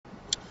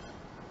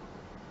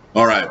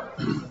All right.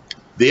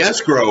 The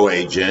escrow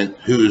agent,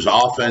 who's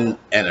often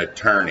an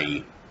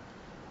attorney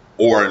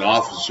or an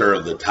officer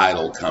of the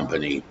title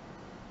company,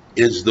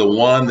 is the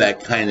one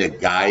that kind of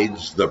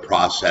guides the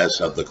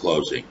process of the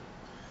closing.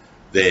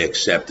 They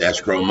accept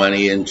escrow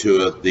money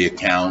into the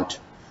account.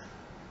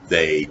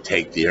 They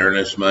take the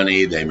earnest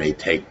money. They may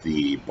take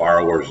the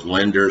borrower's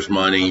lender's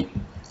money.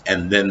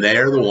 And then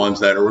they're the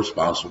ones that are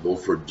responsible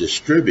for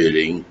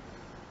distributing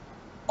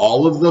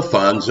all of the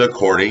funds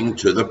according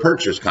to the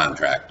purchase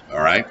contract, all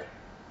right?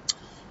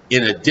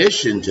 In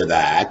addition to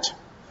that,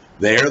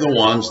 they're the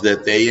ones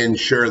that they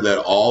ensure that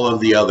all of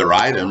the other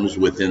items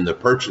within the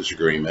purchase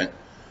agreement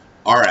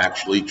are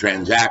actually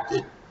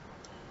transacted.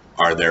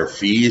 Are there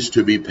fees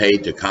to be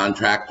paid to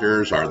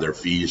contractors? Are there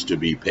fees to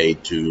be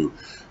paid to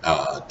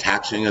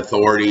taxing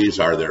authorities?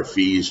 Are there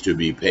fees to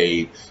be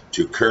paid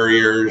to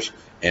couriers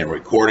and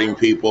recording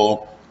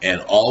people?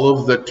 And all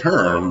of the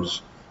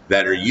terms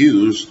that are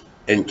used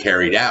and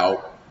carried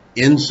out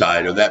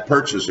inside of that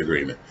purchase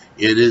agreement.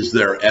 It is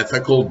their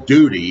ethical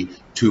duty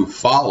to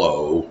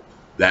follow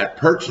that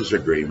purchase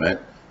agreement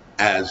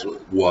as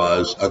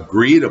was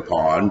agreed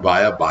upon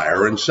by a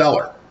buyer and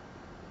seller.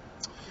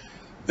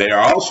 They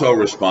are also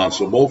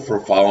responsible for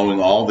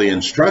following all the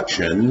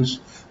instructions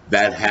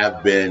that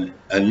have been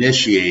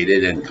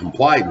initiated and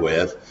complied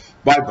with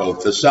by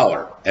both the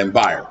seller and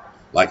buyer.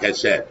 Like I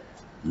said,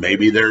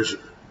 maybe there's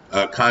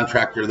a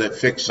contractor that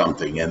fixed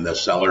something and the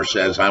seller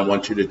says, I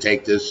want you to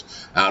take this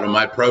out of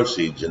my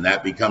proceeds, and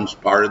that becomes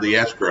part of the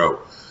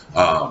escrow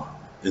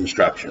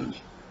instructions.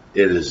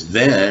 It is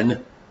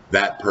then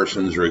that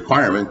person's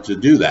requirement to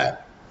do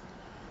that.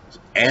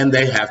 And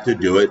they have to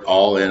do it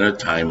all in a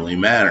timely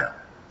manner.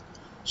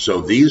 So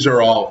these are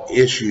all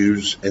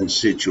issues and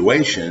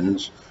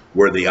situations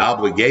where the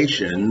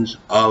obligations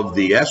of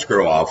the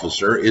escrow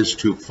officer is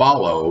to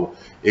follow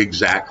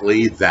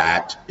exactly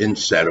that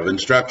set of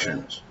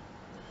instructions.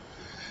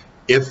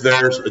 If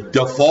there's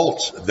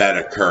defaults that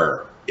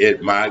occur,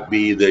 it might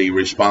be the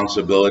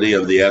responsibility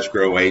of the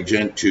escrow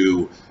agent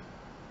to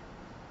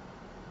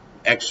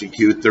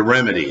execute the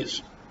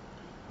remedies,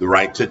 the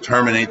right to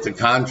terminate the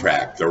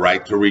contract, the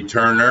right to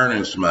return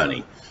earnest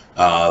money,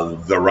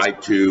 the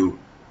right to,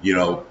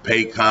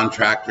 pay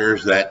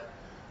contractors that,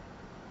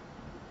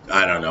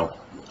 I don't know,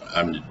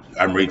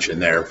 I'm reaching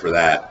there for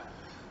that.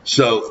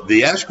 So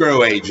the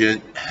escrow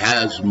agent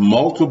has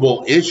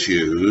multiple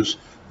issues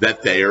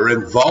that they are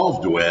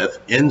involved with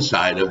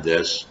inside of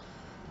this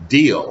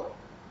deal.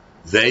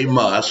 They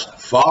must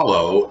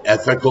follow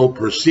ethical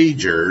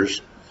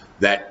procedures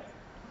that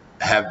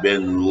have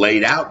been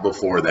laid out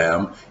before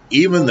them,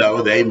 even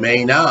though they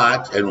may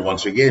not, and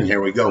once again,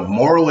 here we go,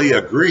 morally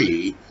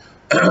agree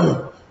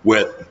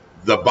with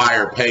the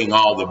buyer paying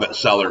all the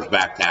seller's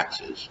back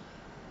taxes.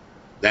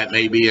 That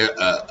may be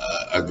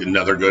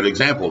another good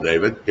example,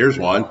 David. Here's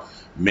one.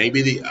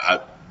 Maybe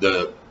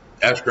the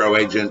escrow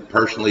agent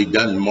personally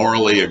doesn't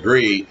morally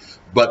agree,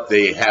 but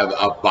they have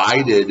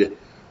abided,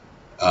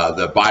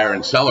 the buyer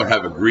and seller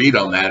have agreed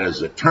on that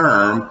as a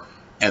term,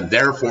 and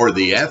therefore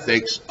the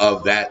ethics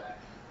of that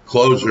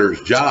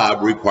closer's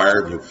job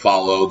require to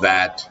follow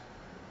that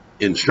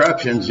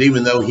instructions,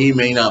 even though he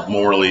may not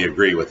morally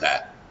agree with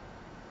that.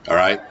 All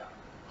right?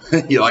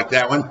 You like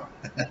that one?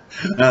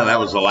 Oh, that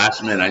was the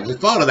last minute. I just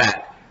thought of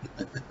that.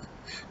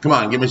 Come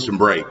on, give me some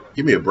break.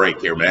 Give me a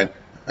break here, man.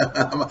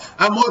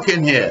 I'm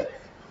looking here.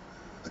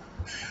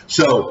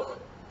 So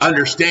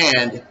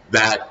understand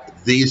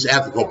that these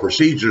ethical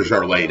procedures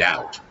are laid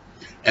out,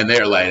 and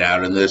they're laid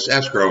out in this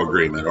escrow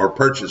agreement or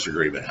purchase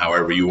agreement,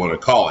 however you want to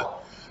call it.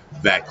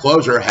 That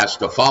closer has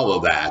to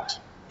follow that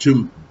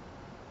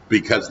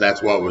because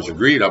that's what was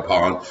agreed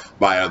upon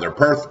by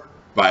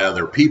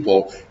other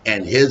people,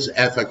 and his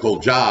ethical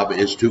job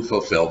is to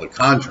fulfill the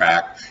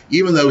contract,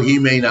 even though he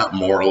may not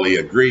morally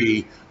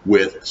agree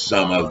with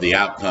some of the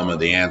outcome of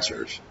the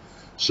answers.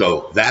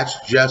 So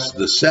that's just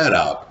the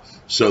setup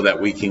so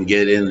that we can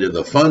get into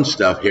the fun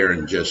stuff here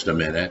in just a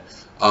minute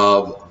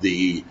of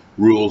the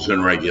rules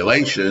and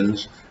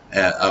regulations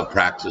of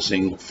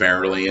practicing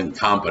fairly and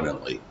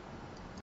competently.